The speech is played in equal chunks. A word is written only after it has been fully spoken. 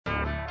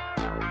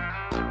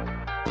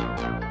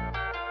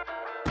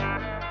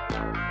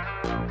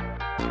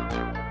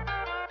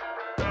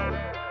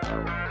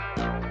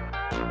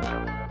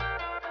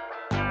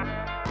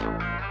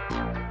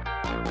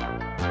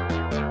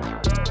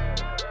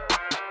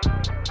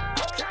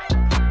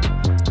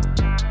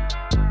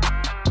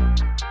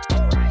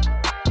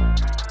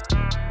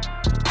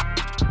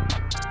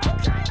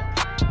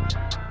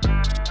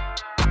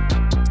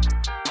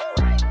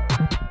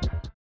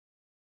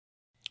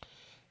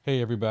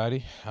Hey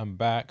everybody, I'm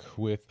back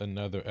with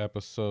another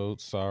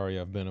episode. Sorry,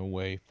 I've been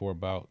away for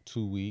about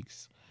 2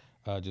 weeks,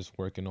 just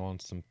working on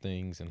some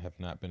things and have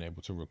not been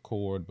able to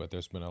record, but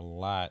there's been a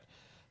lot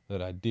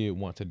that I did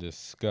want to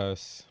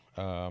discuss.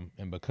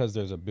 And because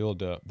there's a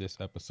build-up, this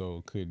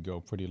episode could go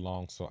pretty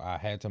long, so I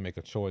had to make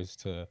a choice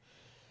to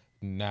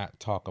not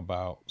talk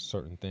about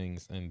certain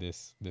things in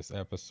this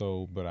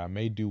episode, but I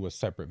may do a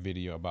separate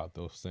video about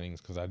those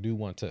things because I do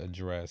want to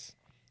address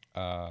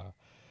uh,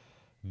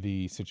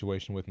 the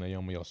situation with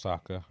Naomi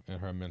Osaka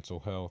and her mental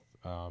health.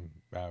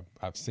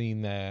 I've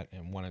seen that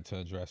and wanted to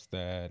address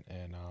that,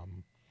 and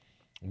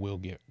we'll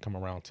get come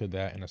around to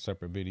that in a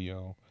separate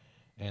video,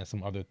 and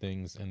some other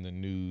things in the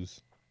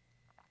news.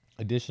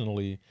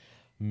 Additionally,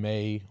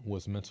 May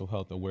was Mental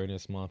Health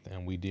Awareness Month,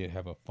 and we did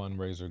have a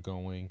fundraiser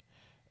going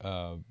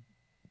uh,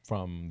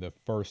 from the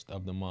first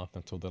of the month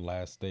until the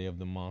last day of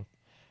the month.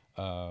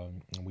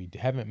 We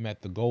haven't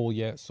met the goal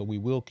yet, so we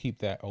will keep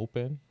that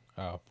open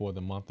for the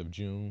month of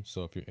June.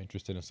 So if you're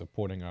interested in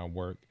supporting our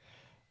work,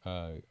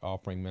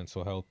 offering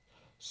mental health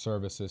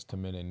services to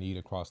men in need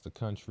across the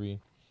country,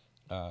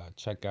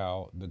 check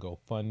out the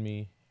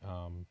GoFundMe.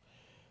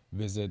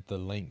 Visit the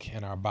link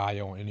in our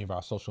bio on any of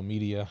our social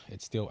media.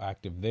 It's still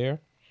active there.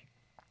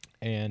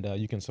 And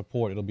you can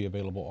support. It'll be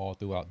available all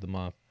throughout the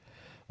month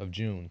of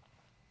June.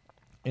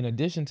 In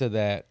addition to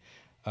that,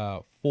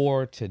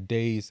 for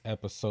today's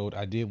episode,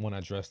 I did want to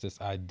address this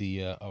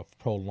idea of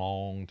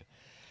prolonged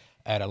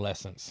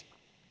adolescence.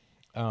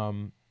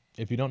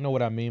 If you don't know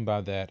what I mean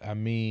by that, I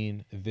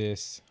mean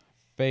this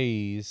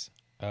phase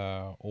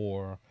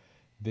or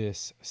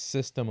this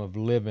system of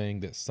living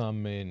that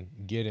some men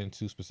get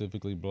into,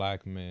 specifically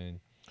black men,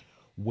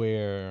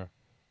 where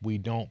we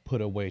don't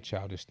put away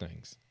childish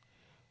things,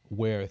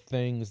 where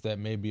things that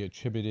may be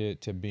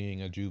attributed to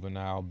being a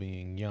juvenile,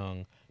 being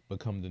young,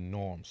 become the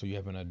norm. So you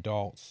have an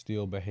adult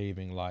still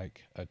behaving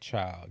like a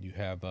child. You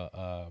have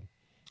a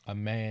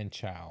man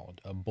child,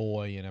 a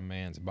boy in a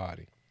man's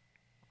body.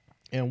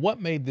 And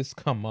what made this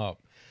come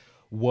up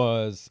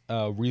was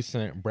a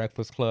recent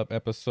Breakfast Club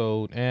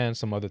episode and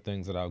some other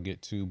things that I'll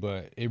get to,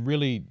 but it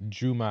really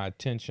drew my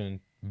attention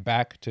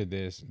back to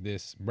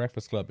this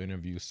Breakfast Club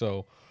interview.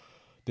 So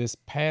this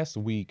past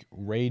week,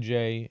 Ray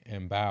J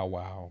and Bow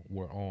Wow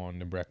were on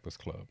the Breakfast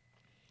Club.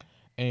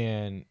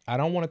 And I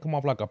don't want to come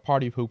off like a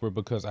party pooper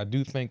because I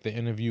do think the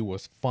interview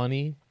was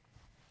funny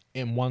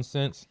in one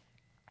sense,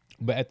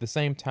 but at the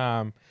same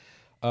time,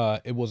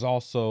 it was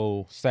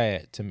also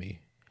sad to me.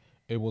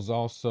 It was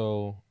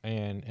also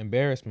an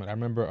embarrassment. I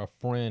remember a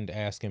friend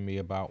asking me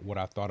about what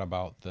I thought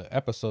about the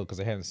episode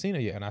because I hadn't seen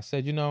it yet, and I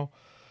said,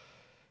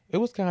 it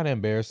was kind of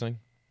embarrassing.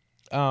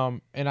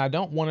 And I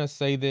don't want to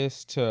say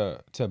this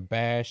to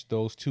bash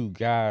those two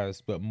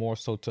guys, but more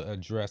so to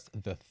address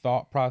the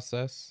thought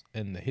process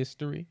and the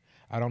history.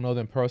 I don't know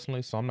them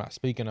personally, so I'm not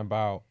speaking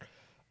about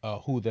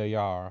who they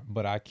are,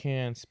 but I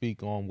can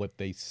speak on what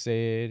they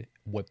said,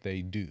 what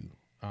they do,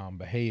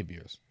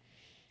 behaviors.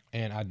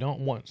 And I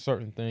don't want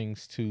certain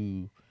things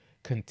to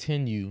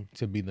continue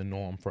to be the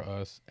norm for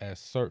us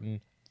as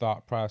certain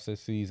thought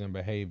processes and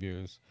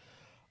behaviors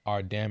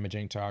are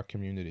damaging to our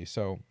community.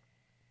 So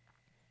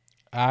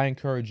I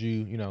encourage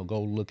you,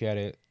 go look at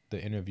it,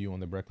 the interview on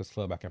the Breakfast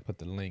Club. I can put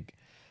the link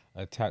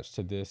attached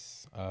to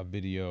this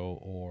video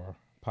or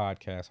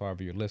podcast,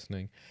 however you're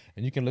listening,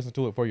 and you can listen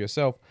to it for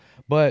yourself.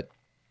 But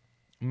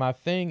my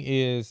thing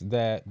is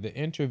that the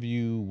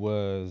interview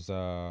was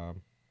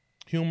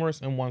humorous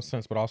in one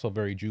sense, but also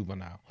very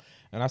juvenile.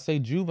 And I say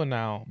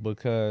juvenile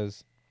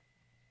because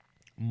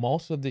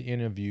most of the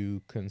interview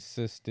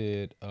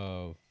consisted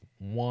of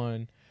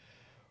one,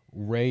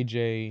 Ray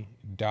J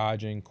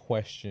dodging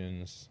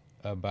questions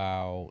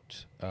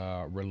about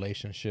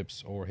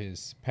relationships or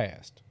his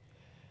past.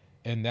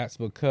 And that's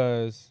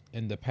because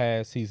in the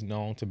past he's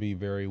known to be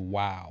very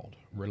wild,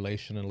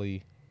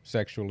 relationally,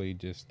 sexually,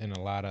 just in a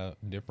lot of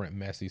different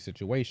messy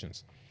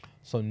situations.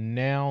 So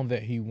now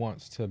that he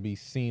wants to be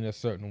seen a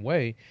certain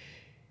way,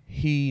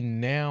 he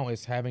now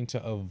is having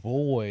to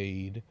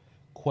avoid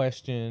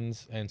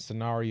questions and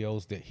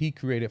scenarios that he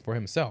created for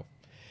himself.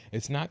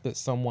 It's not that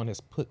someone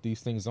has put these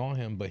things on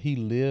him, but he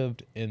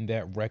lived in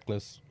that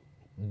reckless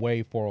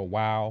way for a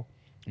while.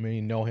 I mean,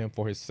 you know him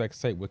for his sex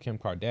tape with Kim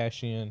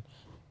Kardashian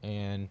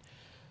and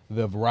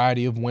the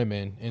variety of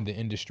women in the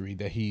industry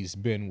that he's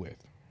been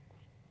with.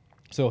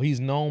 So he's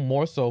known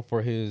more so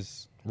for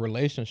his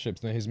relationships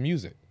than his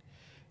music.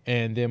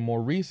 And then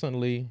more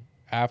recently,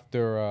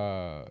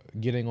 after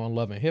getting on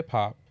Love and Hip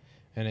Hop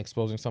and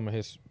exposing some of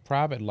his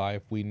private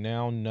life, we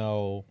now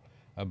know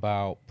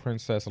about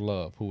Princess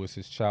Love, who is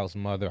his child's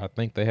mother. I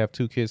think they have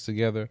two kids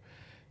together.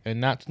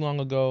 And not too long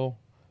ago,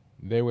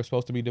 they were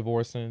supposed to be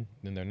divorcing,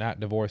 then they're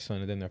not divorcing,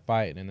 and then they're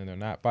fighting, and then they're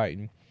not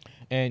fighting.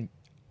 And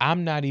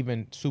I'm not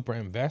even super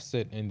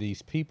invested in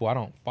these people. I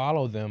don't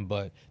follow them,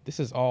 but this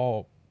is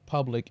all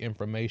public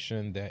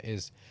information that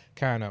is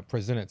kind of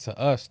presented to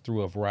us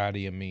through a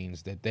variety of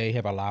means that they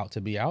have allowed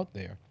to be out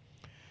there.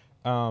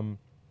 Um,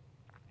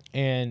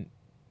 and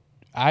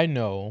I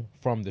know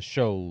from the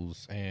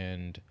shows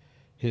and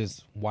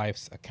his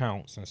wife's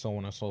accounts and so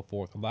on and so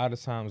forth. A lot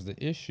of times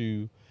the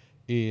issue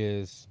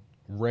is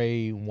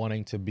Ray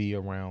wanting to be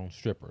around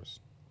strippers.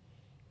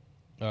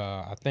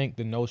 I think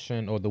the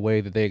notion or the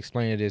way that they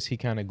explain it is he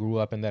kind of grew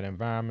up in that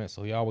environment,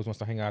 so he always wants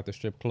to hang out at the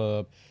strip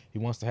club. He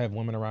wants to have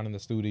women around in the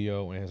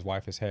studio, and his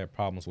wife has had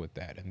problems with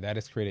that, and that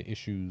has created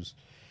issues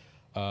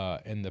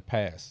in the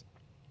past.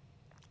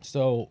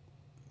 So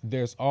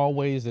there's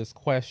always this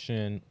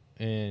question,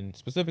 in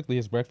specifically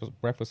his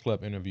Breakfast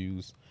Club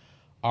interviews: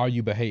 are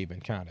you behaving?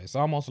 Kind of. It's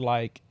almost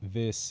like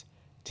this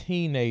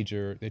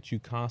teenager that you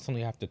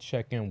constantly have to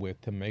check in with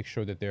to make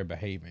sure that they're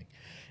behaving.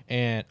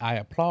 And I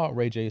applaud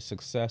Ray J's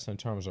success in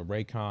terms of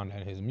Raycon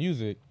and his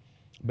music,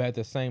 but at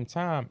the same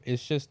time,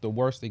 it's just the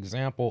worst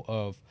example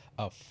of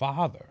a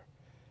father.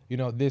 You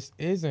know, this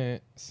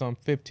isn't some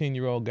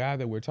 15-year-old guy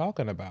that we're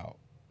talking about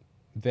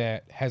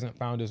that hasn't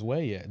found his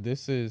way yet.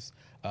 This is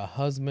a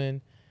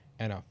husband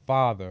and a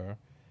father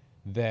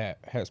that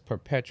has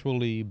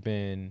perpetually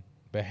been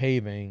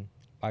behaving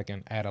like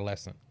an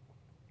adolescent.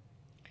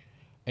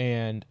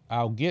 And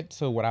I'll get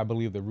to what I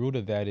believe the root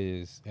of that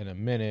is in a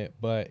minute.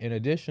 But in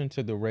addition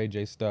to the Ray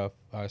J stuff,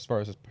 as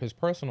far as his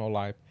personal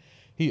life,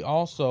 he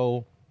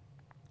also,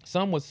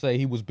 some would say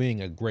he was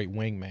being a great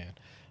wingman.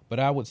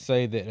 But I would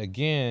say that,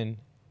 again,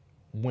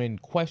 when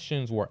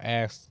questions were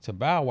asked to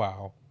Bow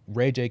Wow,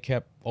 Ray J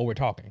kept over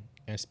talking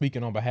and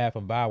speaking on behalf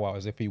of Bow Wow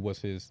as if he was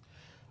his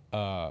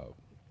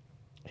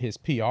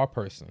PR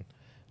person,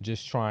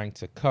 just trying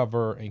to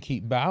cover and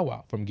keep Bow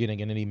Wow from getting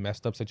in any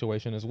messed up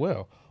situation as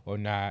well, or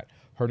not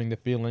hurting the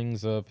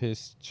feelings of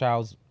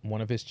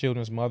one of his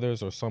children's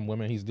mothers or some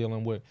women he's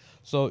dealing with.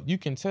 So you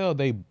can tell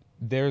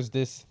there's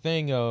this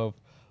thing of,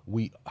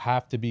 we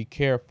have to be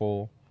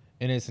careful,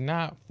 and it's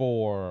not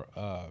for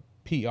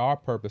PR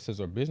purposes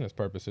or business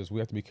purposes. We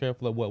have to be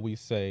careful of what we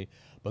say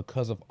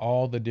because of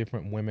all the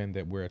different women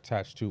that we're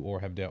attached to or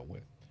have dealt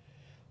with.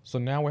 So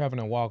now we're having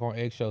to walk on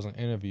eggshells in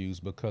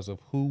interviews because of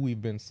who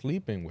we've been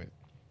sleeping with.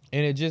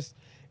 And it just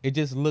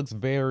looks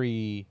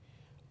very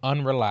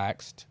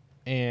unrelaxed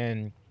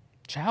and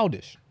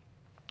childish.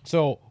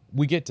 So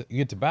we get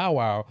to Bow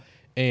Wow,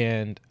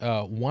 and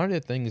one of the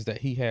things that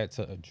he had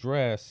to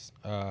address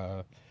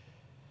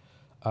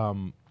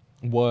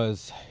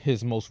was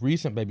his most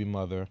recent baby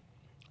mother.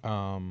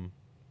 I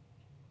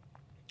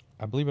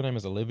believe her name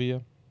is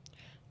Olivia.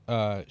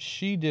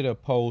 She did a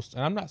post,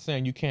 and I'm not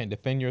saying you can't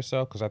defend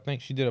yourself, because I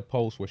think she did a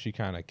post where she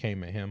kind of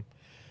came at him,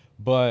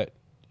 but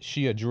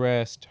she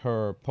addressed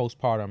her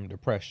postpartum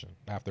depression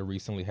after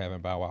recently having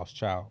Bow Wow's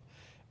child.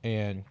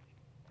 And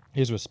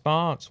his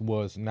response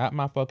was, "Not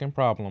my fucking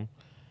problem.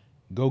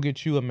 Go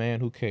get you a man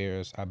who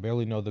cares. I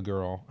barely know the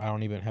girl. I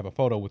don't even have a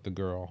photo with the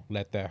girl.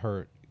 Let that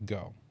hurt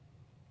go."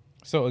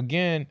 So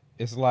again,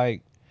 it's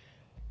like,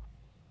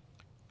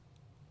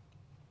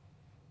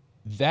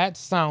 that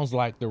sounds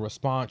like the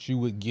response you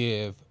would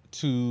give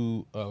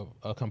to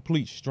a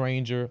complete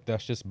stranger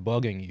that's just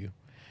bugging you.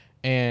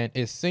 And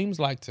it seems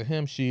like to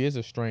him, she is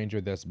a stranger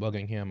that's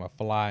bugging him, a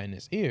fly in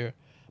his ear.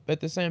 But at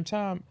the same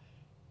time,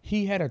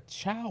 he had a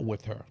child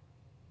with her.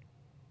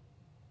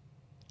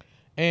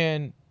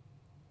 And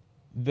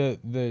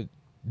the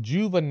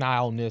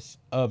juvenileness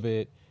of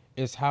it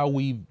is how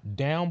we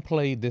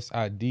downplayed this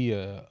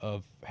idea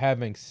of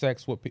having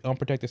sex with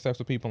unprotected sex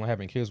with people and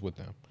having kids with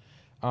them.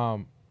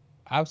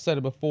 I've said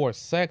it before,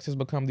 sex has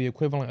become the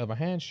equivalent of a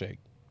handshake.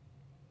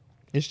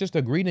 It's just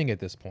a greeting at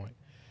this point.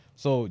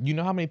 So you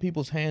know how many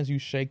people's hands you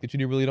shake that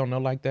you really don't know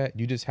like that?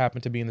 You just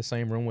happen to be in the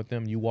same room with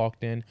them. You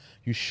walked in,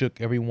 you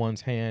shook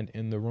everyone's hand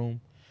in the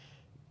room.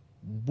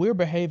 We're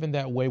behaving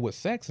that way with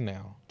sex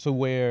now, to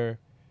where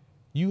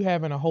you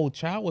having a whole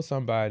child with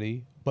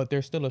somebody, but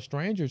they're still a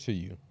stranger to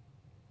you.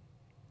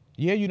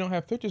 Yeah, you don't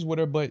have pictures with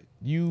her, but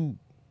you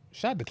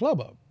shot the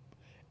club up.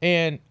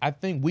 And I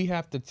think we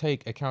have to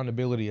take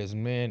accountability as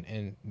men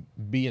and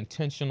be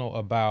intentional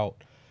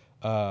about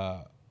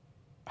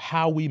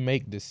how we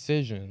make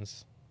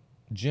decisions,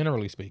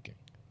 generally speaking.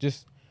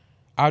 Just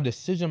our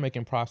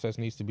decision-making process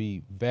needs to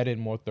be vetted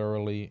more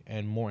thoroughly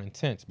and more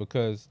intense,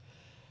 because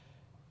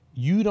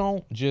you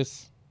don't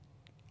just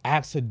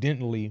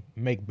accidentally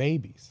make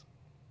babies.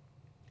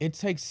 It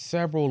takes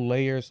several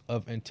layers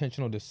of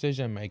intentional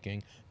decision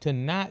making to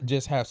not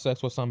just have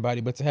sex with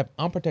somebody, but to have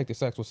unprotected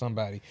sex with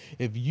somebody.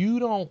 If you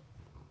don't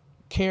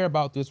care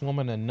about this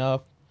woman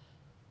enough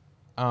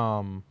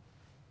to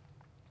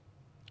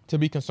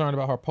be concerned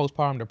about her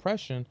postpartum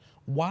depression,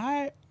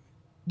 why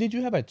did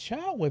you have a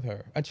child with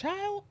her? A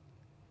child?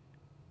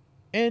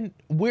 And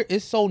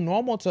it's so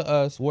normal to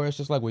us where it's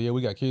just like, well, yeah,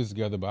 we got kids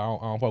together, but I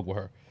don't fuck with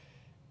her.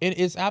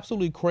 It's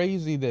absolutely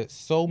crazy that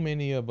so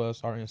many of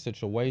us are in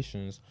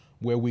situations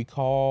where we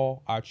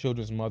call our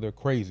children's mother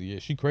crazy. Yeah,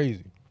 she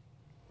crazy.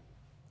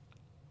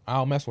 I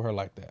don't mess with her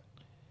like that.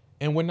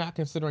 And we're not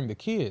considering the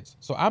kids.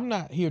 So I'm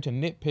not here to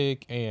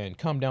nitpick and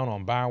come down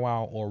on Bow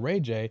Wow or Ray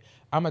J.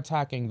 I'm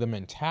attacking the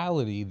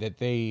mentality that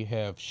they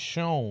have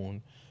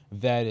shown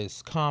that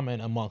is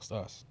common amongst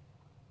us,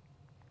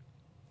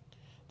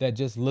 that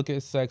just look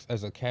at sex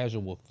as a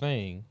casual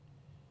thing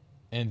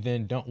and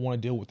then don't want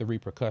to deal with the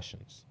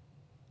repercussions.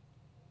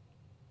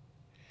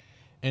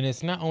 And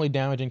it's not only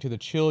damaging to the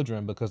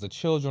children because the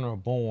children are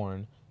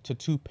born to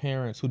two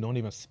parents who don't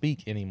even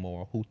speak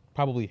anymore, who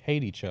probably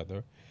hate each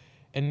other.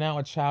 And now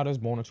a child is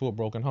born into a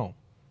broken home.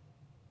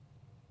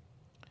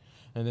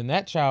 And then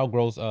that child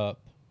grows up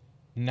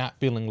not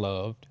feeling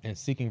loved and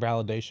seeking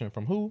validation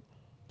from who?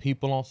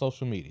 People on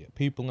social media,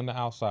 people in the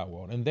outside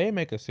world. And they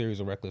make a series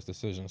of reckless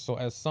decisions. So,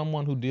 as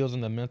someone who deals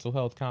in the mental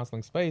health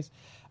counseling space,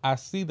 I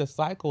see the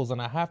cycles, and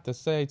I have to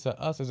say to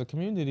us as a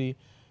community,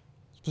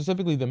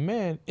 specifically the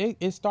men,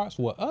 it starts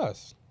with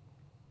us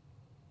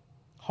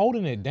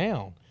holding it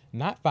down,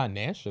 not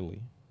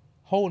financially.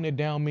 Holding it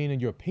down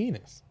meaning your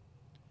penis.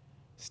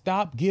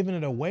 Stop giving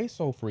it away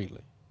so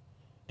freely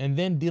and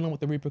then dealing with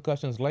the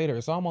repercussions later.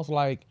 It's almost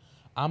like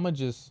I'm going to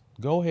just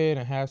go ahead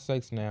and have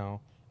sex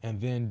now and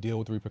then deal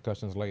with the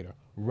repercussions later,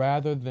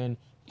 rather than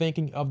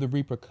thinking of the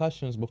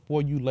repercussions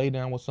before you lay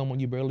down with someone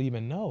you barely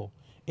even know.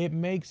 It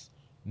makes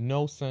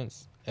no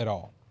sense at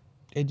all.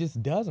 It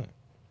just doesn't.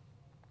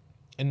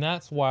 And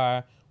that's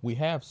why we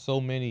have so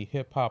many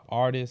hip hop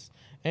artists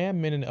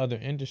and men in other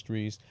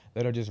industries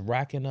that are just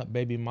racking up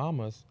baby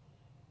mamas.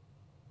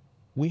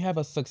 We have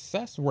a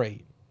success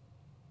rate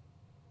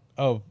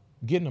of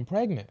getting them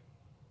pregnant,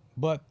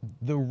 but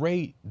the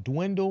rate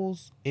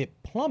dwindles, it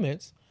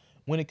plummets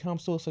when it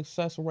comes to a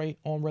success rate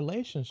on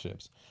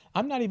relationships.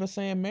 I'm not even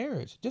saying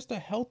marriage, just a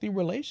healthy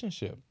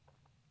relationship,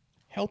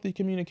 healthy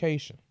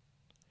communication.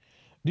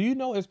 Do you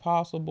know it's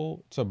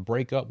possible to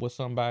break up with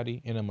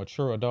somebody in a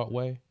mature adult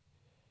way?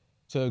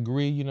 To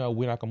agree,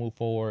 we're not gonna move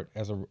forward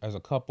as a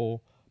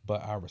couple,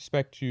 but I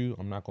respect you.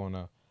 I'm not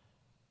gonna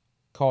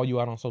call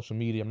you out on social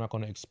media. I'm not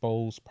gonna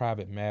expose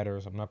private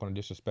matters. I'm not gonna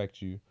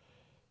disrespect you.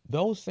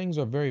 Those things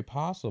are very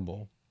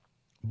possible,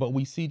 but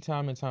we see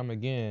time and time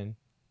again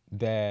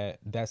that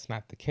that's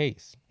not the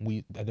case.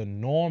 The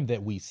norm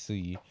that we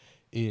see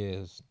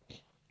is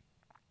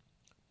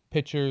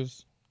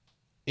pictures,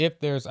 if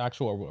there's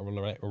actual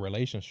a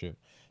relationship,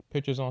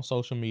 pictures on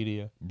social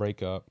media,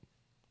 breakup,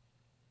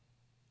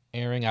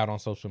 airing out on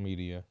social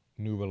media,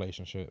 new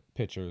relationship,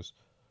 pictures,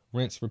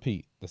 rinse,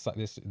 repeat.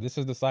 This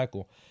is the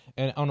cycle.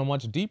 And on a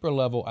much deeper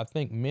level, I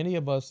think many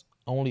of us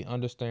only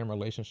understand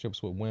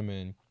relationships with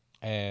women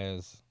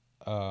as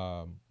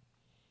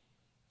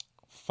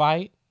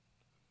fight,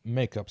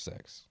 makeup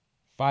sex,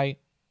 fight,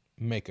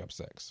 makeup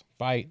sex,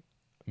 fight,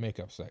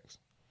 makeup sex.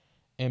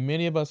 And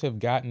many of us have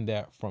gotten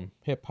that from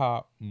hip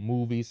hop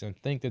movies and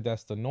think that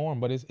that's the norm,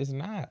 but it's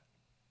not.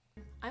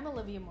 I'm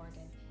Olivia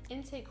Morgan,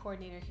 intake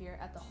coordinator here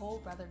at the Whole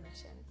Brother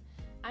Mission.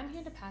 I'm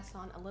here to pass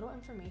on a little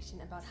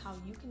information about how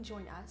you can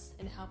join us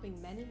in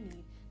helping men in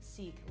need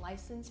seek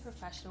licensed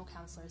professional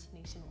counselors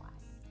nationwide.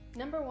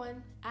 Number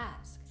 1,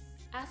 ask.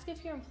 Ask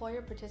if your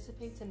employer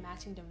participates in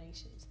matching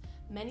donations.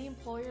 Many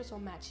employers will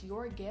match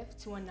your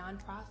gift to a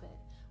nonprofit.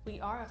 We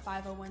are a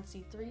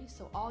 501c3,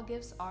 so all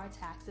gifts are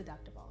tax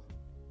deductible.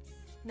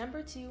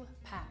 Number 2,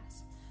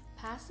 pass.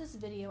 Pass this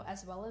video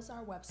as well as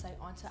our website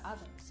on to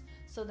others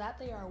so that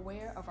they are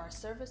aware of our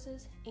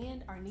services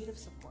and our need of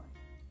support.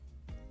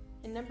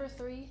 And number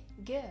 3,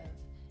 give.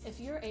 If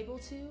you're able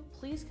to,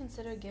 please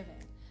consider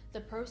giving.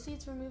 The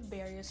proceeds remove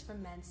barriers for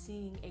men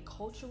seeing a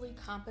culturally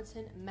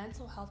competent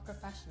mental health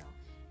professional,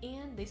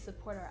 and they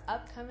support our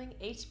upcoming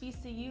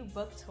HBCU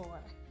book tour.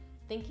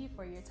 Thank you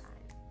for your time.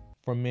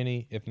 For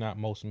many, if not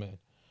most men,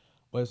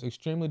 but it's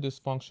extremely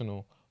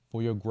dysfunctional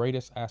for your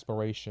greatest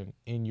aspiration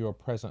in your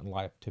present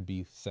life to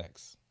be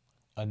sex,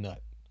 a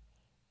nut.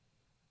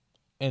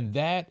 And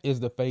that is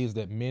the phase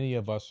that many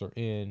of us are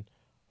in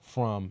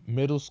from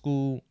middle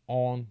school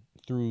on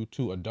through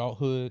to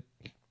adulthood,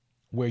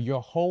 where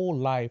your whole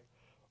life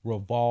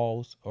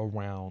revolves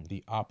around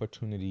the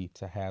opportunity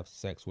to have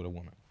sex with a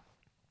woman.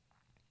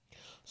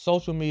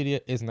 Social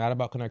media is not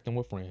about connecting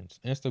with friends.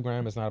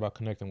 Instagram is not about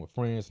connecting with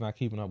friends, not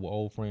keeping up with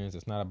old friends.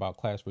 It's not about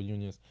class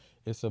reunions.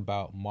 It's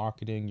about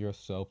marketing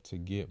yourself to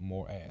get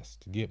more ass,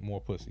 to get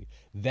more pussy.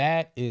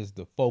 That is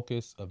the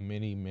focus of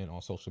many men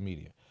on social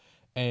media.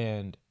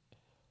 And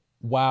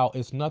while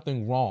it's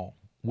nothing wrong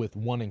with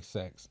wanting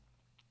sex,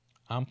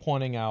 I'm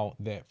pointing out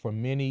that for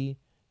many,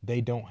 they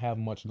don't have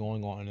much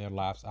going on in their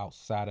lives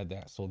outside of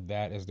that. So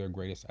that is their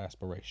greatest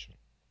aspiration.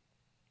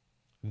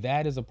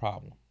 That is a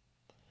problem.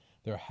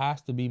 There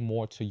has to be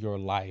more to your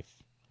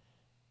life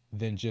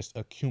than just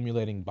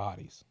accumulating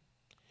bodies.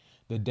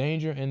 The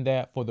danger in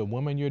that for the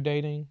women you're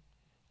dating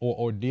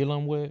or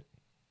dealing with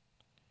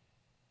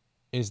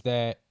is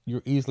that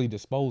you're easily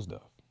disposed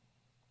of.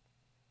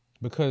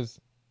 Because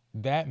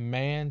that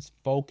man's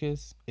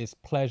focus is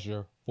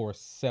pleasure for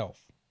self.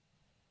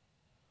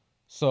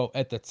 So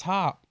at the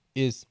top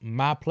is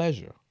my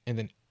pleasure, and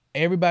then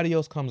everybody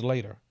else comes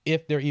later,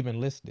 if they're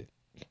even listed.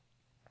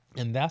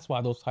 And that's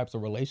why those types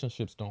of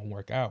relationships don't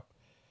work out.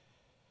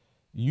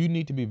 You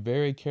need to be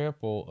very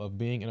careful of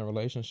being in a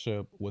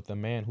relationship with a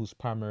man whose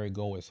primary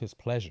goal is his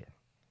pleasure.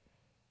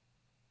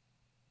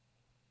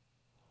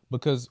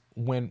 Because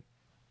when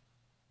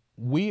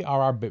we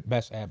are our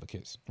best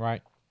advocates,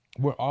 right?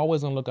 We're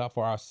always on the lookout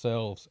for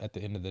ourselves at the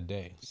end of the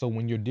day. So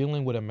when you're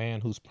dealing with a man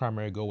whose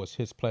primary goal is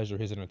his pleasure,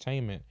 his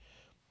entertainment,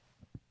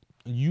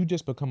 you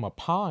just become a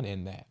pawn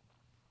in that.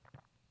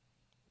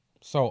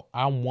 So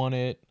I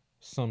wanted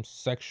some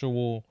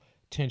sexual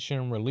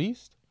tension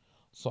released.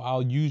 So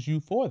I'll use you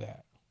for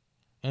that.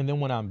 And then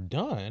when I'm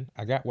done,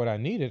 I got what I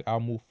needed, I'll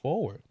move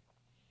forward.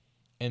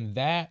 And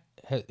that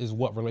is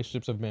what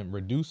relationships have been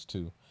reduced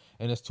to.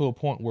 And it's to a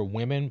point where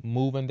women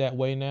move in that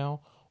way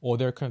now, or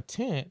they're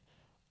content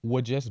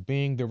with just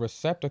being the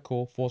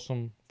receptacle for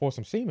some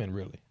semen,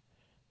 really.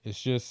 It's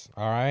just,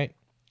 all right,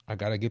 I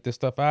gotta get this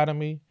stuff out of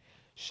me.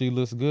 She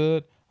looks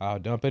good, I'll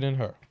dump it in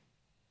her.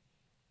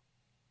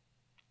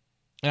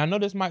 And I know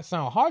this might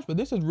sound harsh, but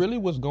this is really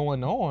what's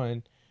going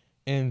on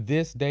in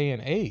this day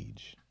and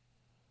age.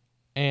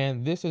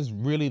 And this is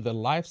really the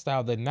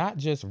lifestyle that not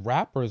just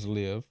rappers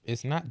live.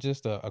 It's not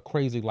just a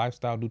crazy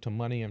lifestyle due to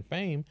money and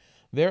fame.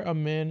 There are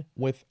men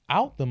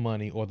without the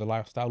money or the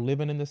lifestyle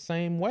living in the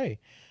same way.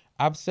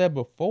 I've said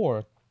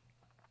before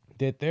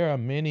that there are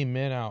many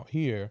men out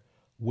here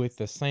with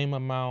the same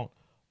amount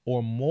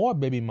or more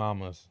baby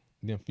mamas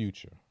than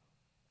Future,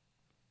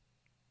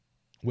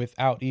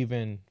 without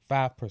even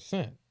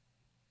 5%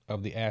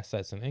 of the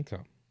assets and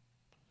income.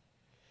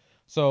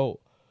 So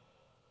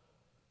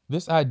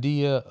this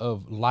idea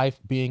of life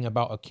being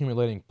about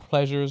accumulating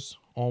pleasures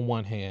on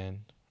one hand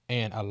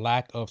and a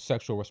lack of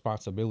sexual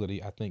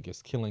responsibility, I think,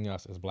 is killing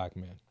us as black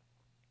men.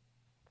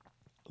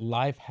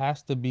 Life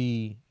has to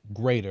be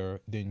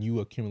greater than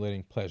you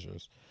accumulating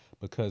pleasures,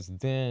 because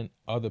then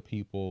other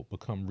people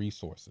become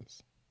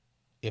resources.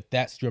 If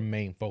that's your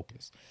main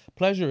focus,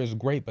 pleasure is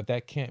great, but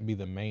that can't be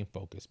the main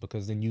focus,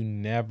 because then you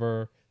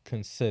never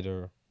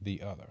consider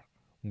the other,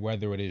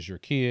 whether it is your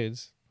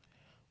kids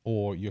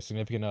or your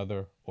significant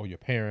other or your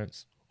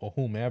parents or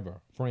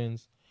whomever,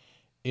 friends.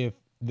 If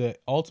the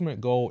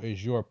ultimate goal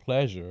is your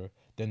pleasure,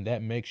 then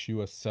that makes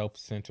you a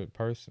self-centered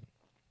person.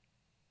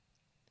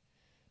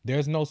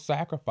 There's no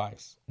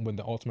sacrifice when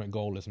the ultimate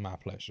goal is my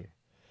pleasure.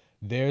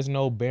 There's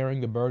no bearing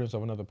the burdens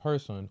of another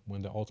person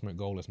when the ultimate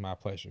goal is my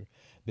pleasure.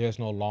 There's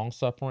no long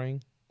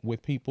suffering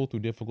with people through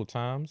difficult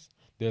times.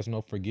 There's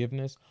no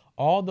forgiveness.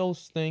 All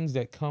those things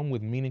that come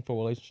with meaningful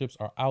relationships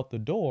are out the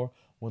door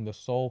when the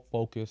sole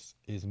focus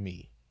is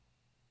me.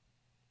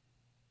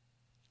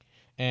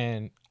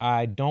 And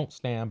I don't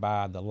stand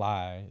by the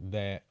lie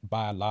that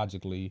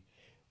biologically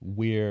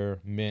we're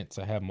meant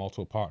to have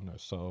multiple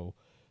partners. So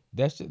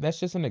that's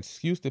just an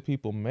excuse that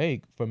people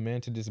make for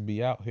men to just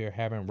be out here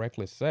having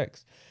reckless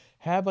sex.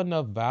 Have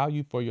enough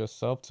value for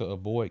yourself to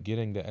avoid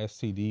getting the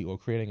STD or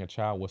creating a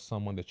child with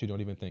someone that you don't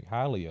even think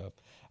highly of.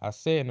 I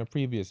said in a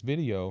previous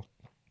video,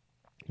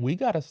 we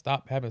got to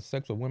stop having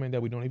sex with women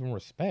that we don't even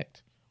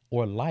respect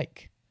or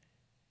like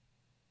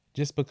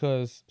just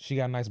because she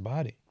got a nice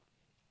body.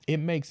 It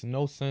makes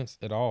no sense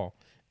at all.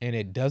 And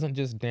it doesn't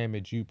just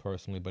damage you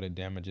personally, but it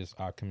damages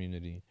our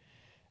community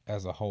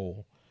as a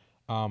whole.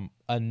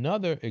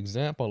 Another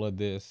example of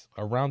this,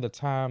 around the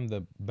time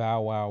the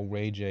Bow Wow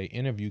Ray J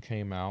interview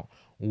came out,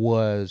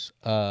 was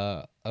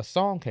a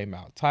song came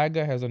out.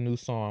 Tyga has a new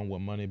song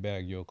with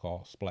Moneybagg Yo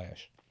called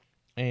Splash.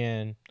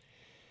 And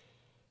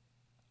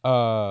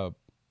go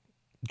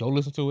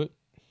listen to it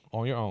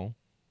on your own.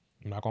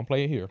 I'm not going to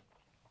play it here.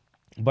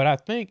 But I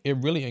think it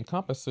really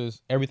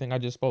encompasses everything I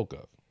just spoke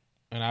of.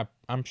 And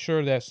I'm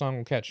sure that song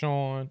will catch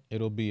on.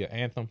 It'll be an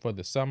anthem for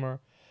the summer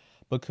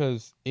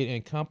because it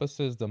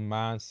encompasses the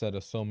mindset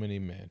of so many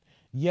men.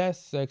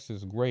 Yes, sex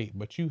is great,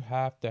 but you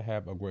have to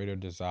have a greater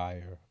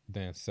desire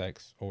than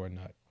sex or a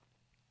nut.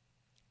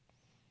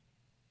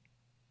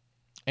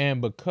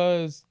 And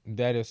because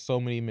that is so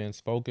many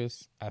men's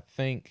focus, I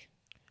think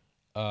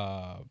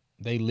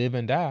they live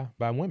and die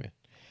by women.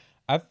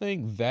 I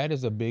think that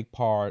is a big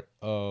part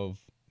of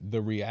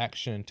the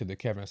reaction to the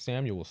Kevin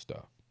Samuels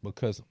stuff,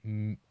 because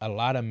a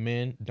lot of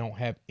men don't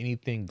have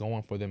anything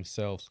going for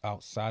themselves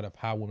outside of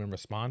how women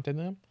respond to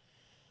them.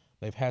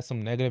 They've had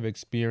some negative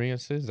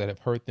experiences that have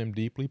hurt them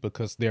deeply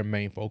because their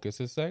main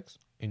focus is sex,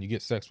 and you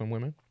get sex from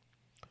women.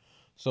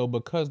 So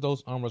because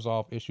those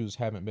unresolved issues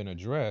haven't been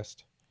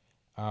addressed,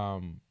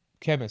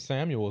 Kevin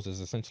Samuels is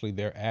essentially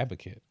their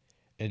advocate.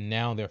 And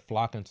now they're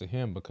flocking to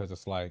him because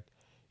it's like,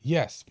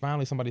 yes,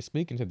 finally somebody's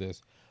speaking to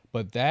this.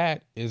 But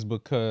that is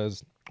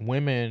because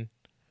women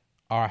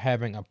are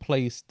having a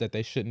place that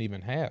they shouldn't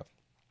even have.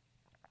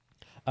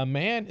 A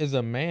man is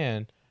a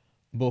man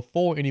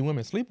before any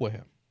women sleep with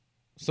him.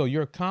 So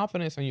your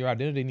confidence and your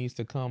identity needs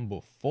to come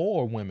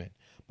before women.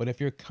 But if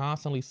you're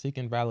constantly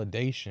seeking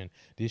validation,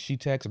 did she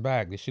text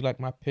back? Did she like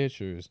my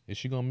pictures? Is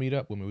she going to meet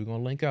up with me? We're going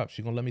to link up.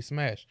 She going to let me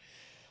smash.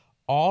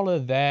 All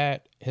of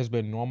that has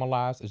been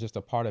normalized as just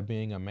a part of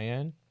being a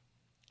man.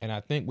 And I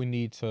think we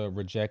need to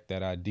reject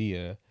that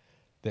idea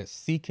that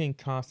seeking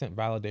constant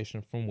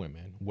validation from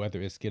women,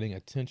 whether it's getting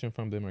attention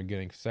from them or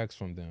getting sex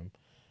from them,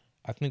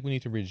 I think we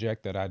need to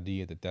reject that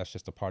idea that that's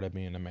just a part of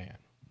being a man.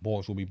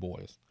 Boys will be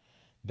boys.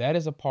 That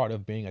is a part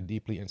of being a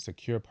deeply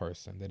insecure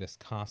person that is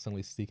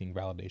constantly seeking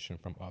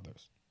validation from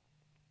others.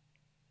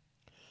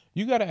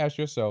 You got to ask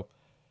yourself,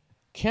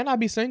 can I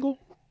be single?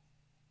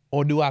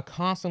 Or do I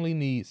constantly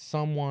need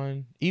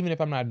someone, even if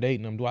I'm not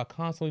dating them, do I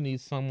constantly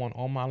need someone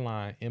on my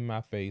line, in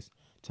my face,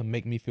 to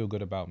make me feel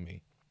good about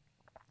me?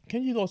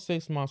 Can you go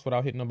 6 months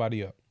without hitting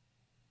nobody up?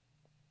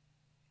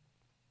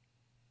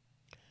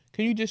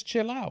 Can you just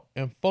chill out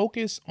and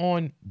focus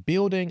on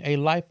building a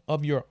life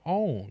of your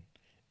own,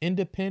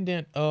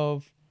 independent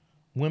of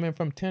women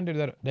from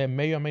Tinder that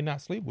may or may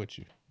not sleep with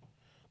you?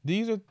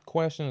 These are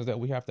questions that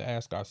we have to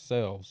ask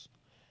ourselves,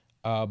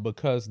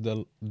 because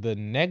the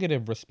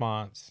negative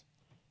response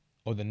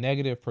or the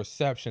negative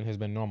perception has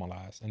been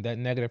normalized. And that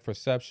negative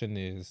perception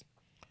is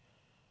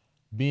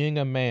being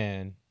a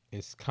man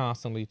is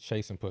constantly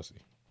chasing pussy.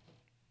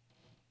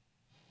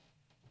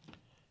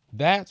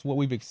 That's what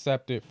we've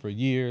accepted for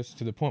years,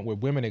 to the point where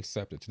women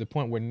accept it, to the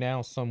point where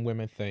now some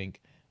women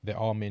think that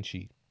all men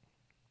cheat.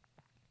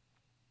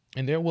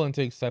 And they're willing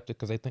to accept it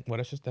because they think,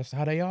 well, that's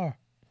how they are.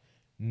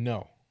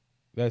 No,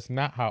 that's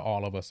not how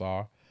all of us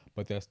are,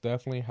 but that's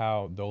definitely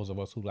how those of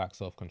us who lack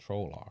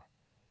self-control are.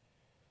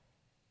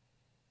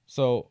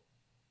 So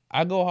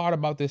I go hard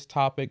about this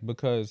topic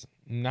because,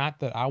 not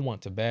that I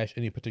want to bash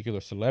any particular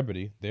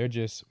celebrity, they're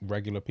just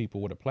regular people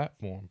with a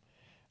platform.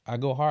 I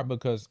go hard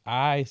because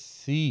I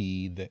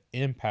see the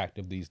impact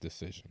of these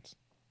decisions.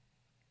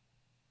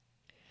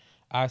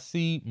 I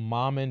see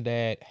mom and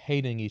dad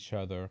hating each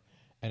other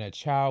and a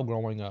child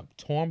growing up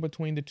torn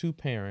between the two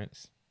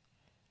parents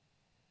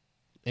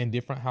in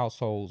different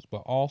households,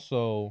 but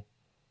also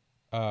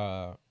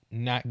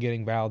not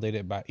getting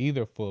validated by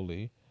either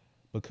fully,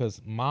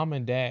 because mom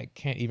and dad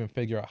can't even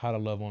figure out how to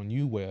love on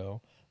you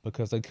well,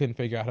 because they couldn't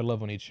figure out how to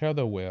love on each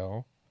other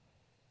well,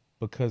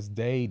 because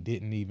they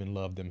didn't even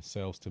love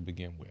themselves to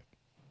begin with.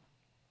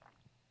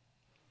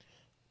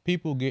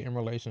 People get in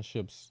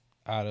relationships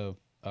out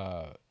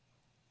of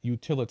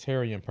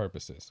utilitarian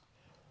purposes.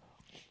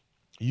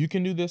 You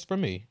can do this for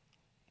me.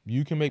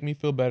 You can make me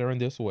feel better in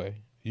this way.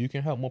 You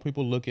can help more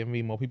people look at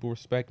me, more people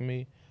respect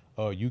me.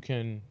 You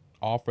can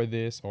offer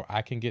this, or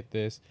I can get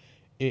this.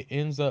 It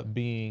ends up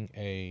being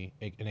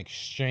an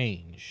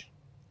exchange,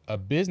 a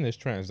business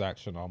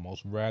transaction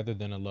almost, rather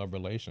than a love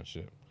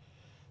relationship.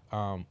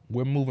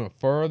 We're moving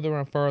further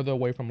and further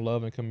away from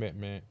love and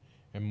commitment,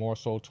 and more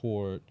so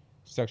toward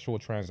sexual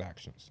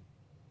transactions,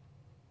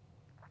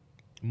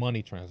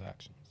 money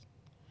transactions.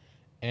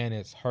 And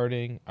it's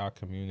hurting our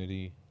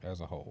community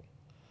as a whole.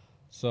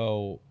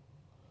 So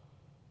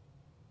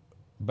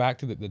back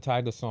to the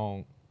Tyga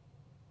song.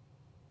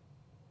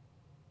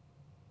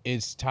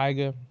 It's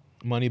Tyga,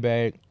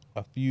 Moneybagg,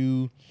 a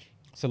few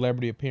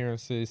celebrity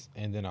appearances,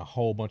 and then a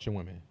whole bunch of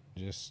women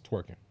just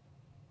twerking,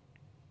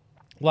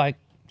 like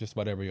just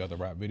about every other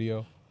rap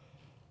video.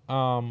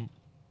 And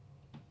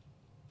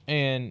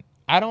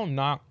I don't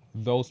knock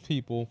those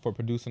people for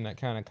producing that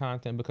kind of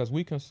content, because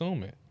we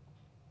consume it.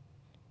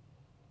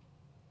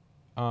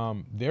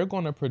 They're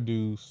going to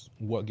produce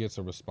what gets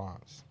a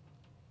response.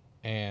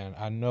 And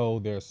I know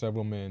there are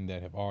several men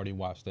that have already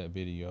watched that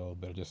video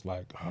that are just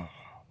like,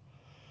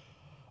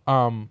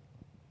 oh.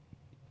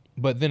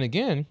 But then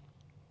again,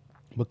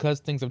 because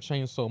things have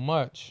changed so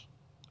much,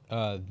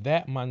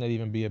 that might not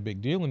even be a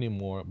big deal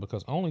anymore,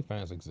 because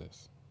OnlyFans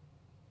exists.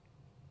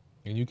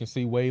 And you can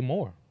see way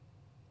more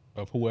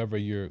of whoever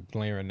you're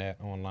glaring at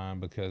online,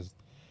 because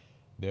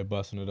they're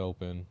busting it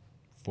open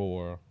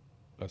for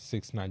a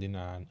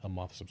 $6.99 a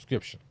month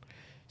subscription.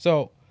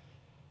 So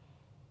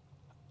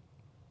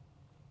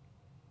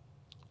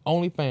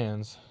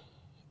OnlyFans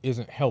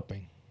isn't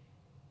helping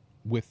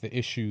with the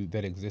issue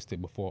that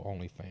existed before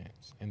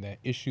OnlyFans. And that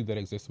issue that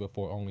existed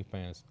before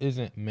OnlyFans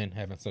isn't men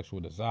having sexual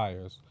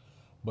desires,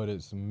 but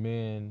it's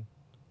men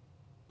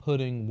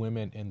putting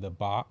women in the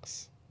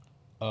box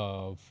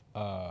of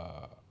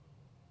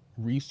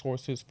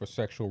resources for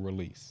sexual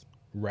release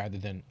rather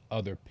than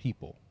other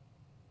people.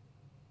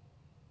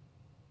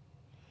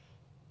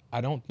 I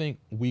don't think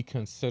we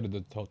consider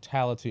the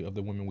totality of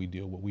the women we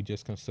deal with. We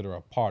just consider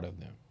a part of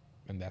them,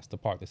 and that's the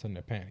part that's in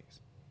their panties.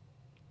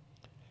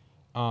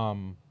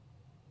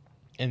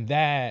 And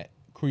that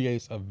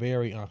creates a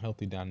very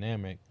unhealthy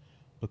dynamic,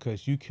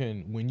 because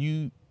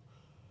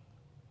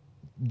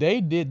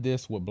they did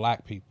this with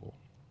black people.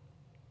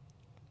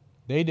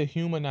 They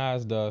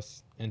dehumanized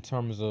us in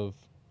terms of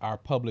our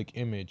public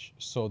image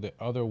so that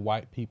other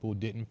white people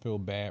didn't feel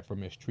bad for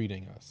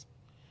mistreating us.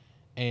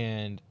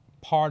 And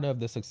part of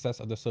the success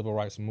of the civil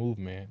rights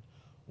movement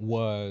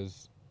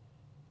was,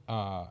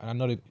 and I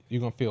know that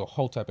you're going to feel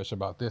hotepish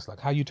about this, like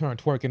how you turn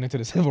twerking into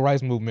the civil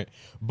rights movement,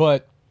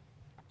 but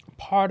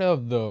part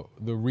of the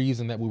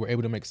reason that we were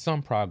able to make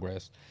some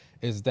progress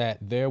is that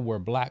there were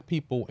black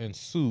people in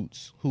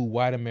suits who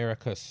white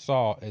America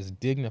saw as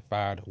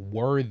dignified,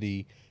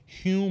 worthy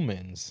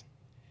humans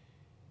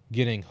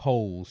getting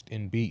hosed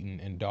and beaten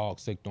and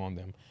dog-sicked on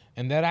them.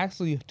 And that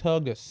actually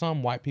tugged at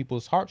some white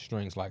people's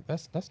heartstrings, like,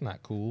 that's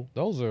not cool.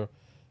 Those are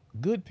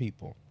good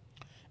people.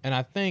 And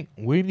I think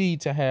we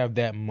need to have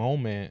that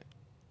moment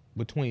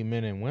between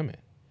men and women,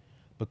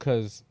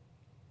 because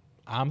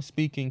I'm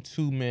speaking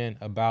to men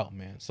about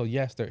men. So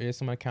yes, there is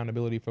some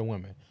accountability for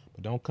women,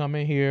 but don't come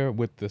in here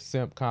with the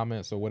simp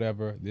comments or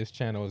whatever. This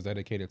channel is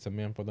dedicated to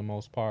men for the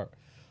most part,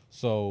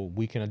 so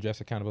we can address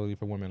accountability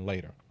for women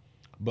later.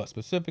 But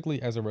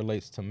specifically as it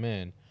relates to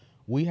men,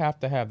 we have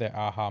to have that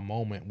aha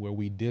moment where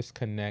we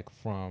disconnect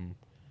from,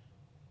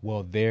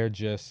 well, they're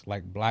just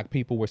like, black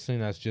people were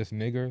seen as just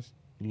niggers.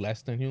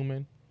 less than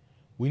human,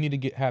 we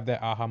need to have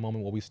that aha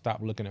moment where we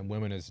stop looking at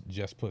women as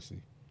just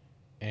pussy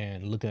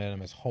and looking at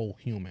them as whole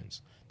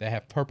humans that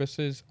have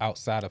purposes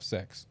outside of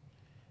sex.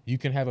 You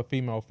can have a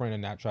female friend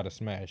and not try to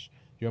smash.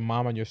 Your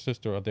mom and your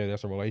sister are there.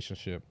 That's a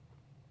relationship.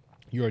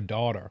 Your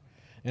daughter.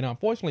 And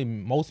unfortunately,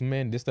 most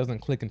men, this doesn't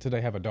click until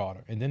they have a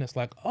daughter. And then it's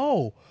like,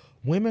 oh,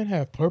 women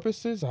have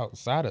purposes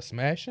outside of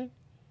smashing?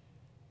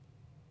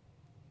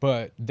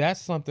 But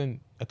that's something,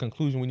 a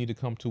conclusion we need to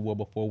come to well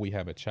before we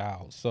have a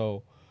child.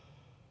 So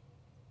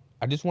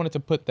I just wanted to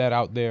put that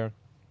out there.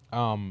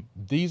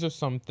 These are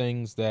some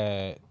things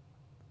that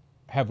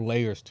have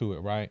layers to it,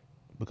 right?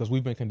 Because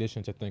we've been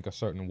conditioned to think a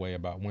certain way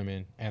about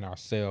women and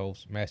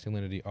ourselves,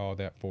 masculinity, all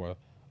that for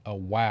a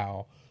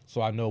while.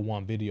 So I know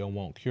one video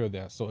won't cure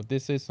that. So if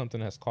this is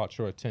something that's caught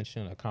your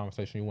attention, a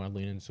conversation you want to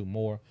lean into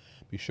more,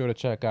 be sure to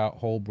check out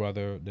Whole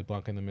Brother,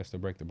 Debunking the Myths to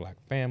Break the Black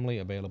Family,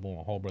 available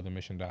on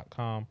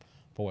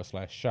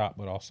wholebrothermission.com/shop,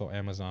 but also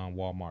Amazon,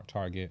 Walmart,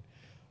 Target,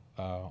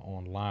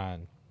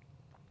 online.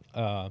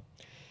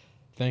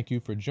 Thank you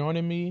for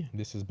joining me.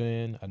 This has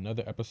been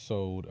another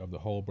episode of the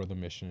Whole Brother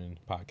Mission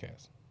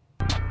podcast.